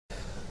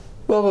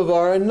Well,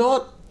 Varvara,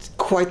 not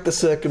quite the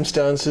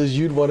circumstances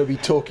you'd want to be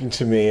talking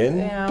to me in,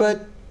 Yeah.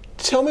 but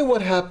tell me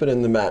what happened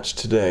in the match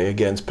today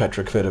against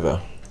Petra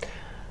Kvitova.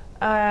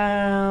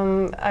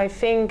 I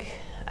think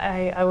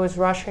I was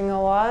rushing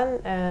a lot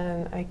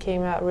and I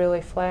came out really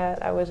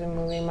flat. I wasn't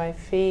moving my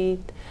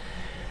feet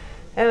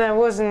and I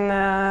wasn't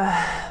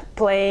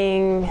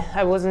playing.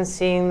 I wasn't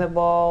seeing the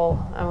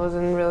ball. I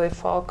wasn't really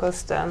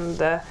focused and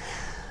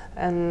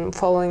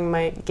following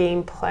my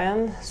game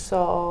plan.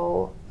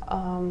 So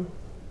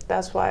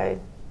that's why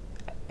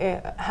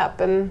it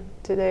happened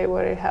today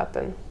what it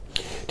happened.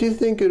 Do you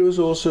think it was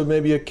also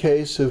maybe a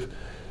case of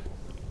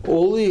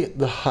all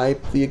the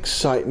hype, the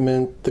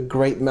excitement, the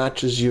great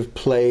matches you've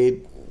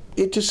played,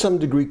 it to some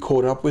degree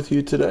caught up with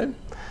you today?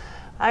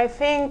 I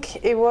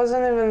think it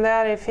wasn't even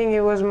that. I think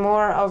it was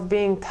more of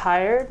being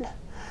tired.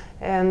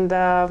 And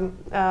I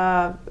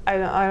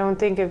don't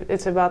think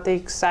it's about the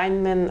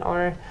excitement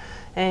or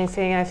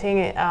anything. I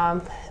think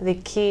the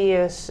key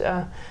is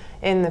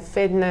in the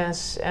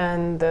fitness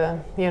and,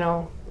 and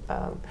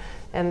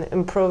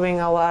improving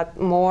a lot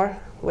more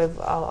with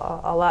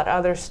a lot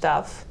other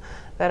stuff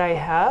that I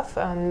have,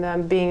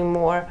 and being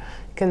more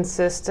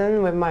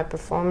consistent with my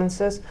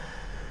performances.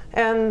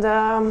 And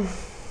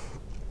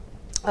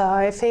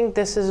I think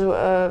this is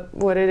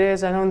what it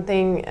is. I don't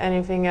think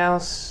anything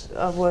else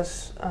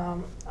was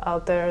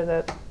out there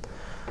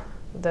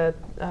that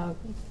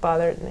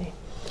bothered me.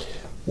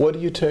 What do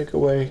you take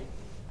away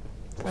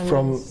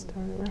from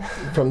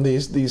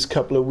these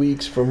couple of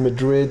weeks, from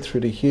Madrid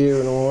through to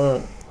here and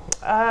all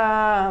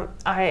that?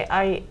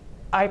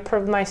 I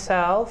proved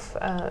myself,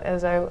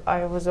 as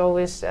I was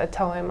always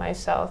telling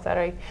myself that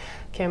I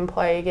can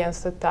play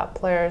against the top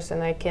players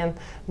and I can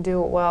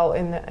do well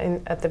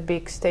at the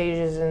big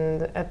stages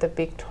and at the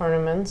big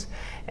tournaments.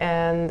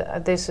 And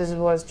this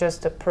was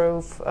just a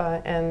proof,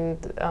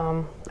 and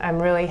I'm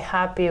really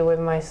happy with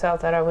myself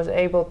that I was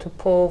able to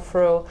pull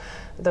through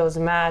those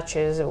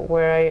matches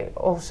where I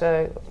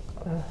also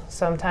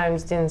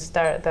sometimes didn't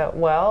start that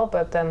well,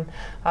 but then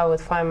I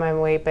would find my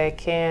way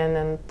back in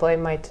and play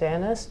my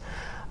tennis.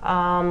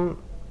 And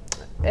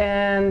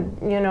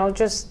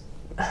just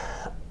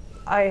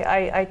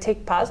I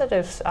take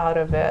positives out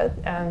of it,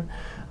 and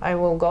I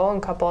will go in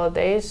a couple of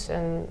days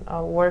and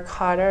work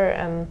harder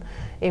and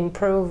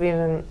improve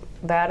even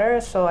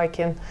better so I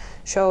can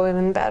show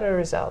even better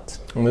results.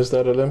 And is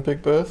that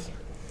Olympic berth?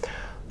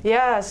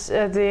 Yes,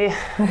 they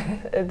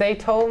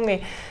told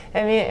me.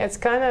 I mean, it's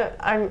kind of,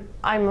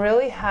 I'm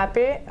really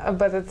happy,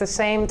 but at the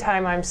same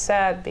time I'm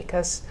sad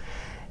because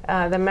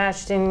the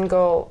match didn't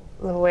go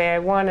the way I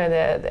wanted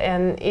it,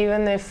 and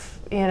even if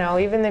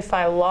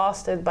I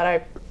lost it, but I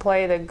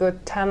played a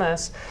good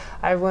tennis,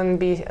 I wouldn't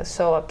be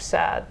so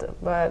upset.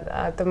 But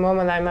at the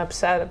moment, I'm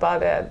upset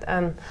about it,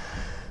 and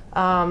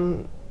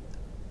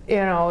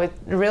it's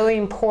really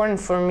important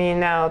for me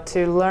now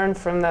to learn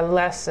from the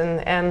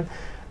lesson and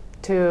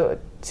to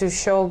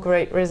show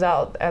great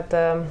result at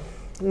the,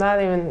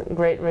 not even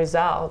great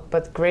result,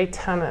 but great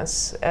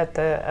tennis at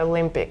the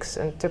Olympics,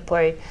 and to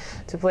play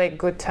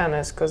good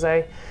tennis, because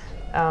I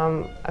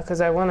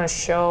want to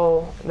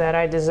show that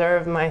I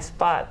deserve my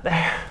spot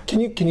there.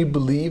 Can you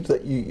believe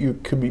that you're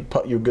going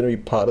to be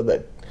part of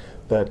that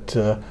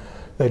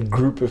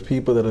group of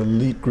people, that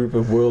elite group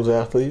of world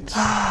athletes?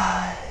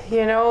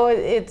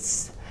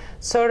 It's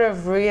sort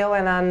of real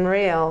and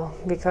unreal,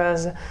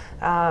 because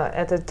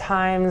at the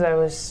times I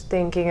was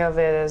thinking of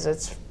it as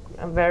it's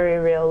very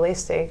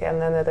realistic,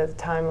 and then at a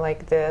time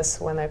like this,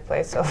 when I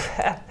play so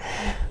bad,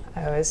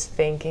 I was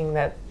thinking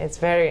that it's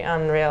very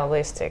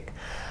unrealistic.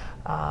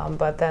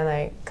 But then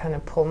I kind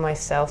of pulled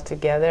myself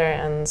together,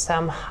 and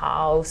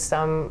somehow,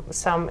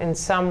 in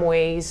some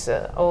ways,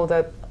 all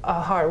that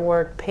hard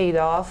work paid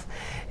off,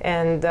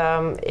 and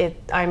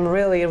I'm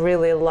really,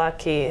 really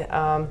lucky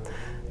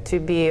to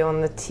be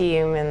on the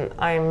team, and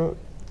I'm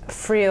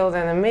thrilled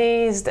and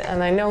amazed,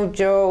 and I know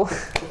Joe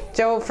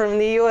from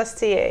the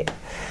USTA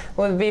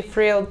would be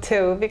thrilled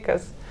too,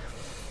 because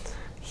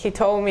he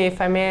told me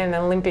if I made an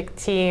Olympic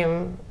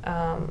team,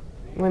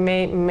 we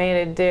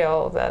made a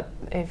deal that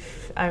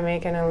if I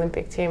make an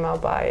Olympic team, I'll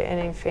buy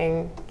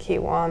anything he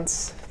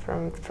wants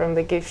from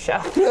the gift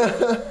shop.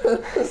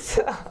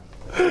 So.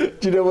 Do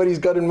you know what he's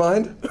got in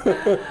mind?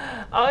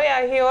 Oh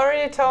yeah, he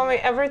already told me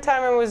every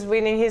time I was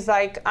winning, he's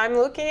like, I'm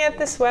looking at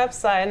this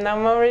website and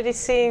I'm already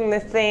seeing the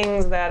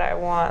things that I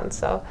want.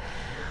 So,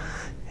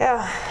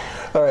 yeah.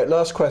 All right,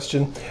 last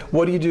question.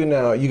 What do you do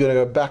now? Are you going to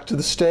go back to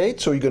the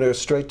States, or are you going to go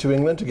straight to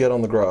England to get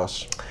on the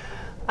grass?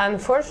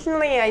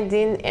 Unfortunately, I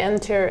didn't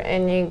enter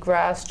any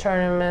grass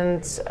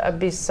tournaments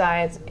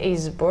besides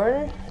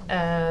Eastbourne,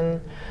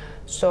 and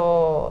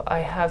so I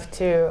have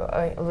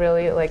to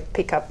really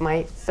pick up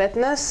my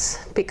fitness,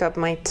 pick up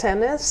my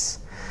tennis,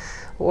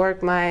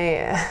 work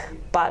my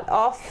butt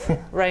off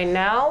right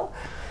now,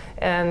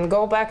 and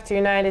go back to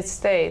United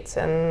States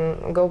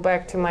and go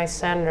back to my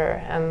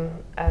center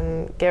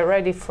and get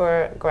ready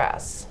for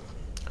grass.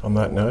 On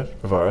that note,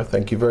 Varvara,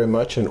 thank you very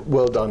much, and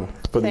well done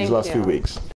for these last few weeks.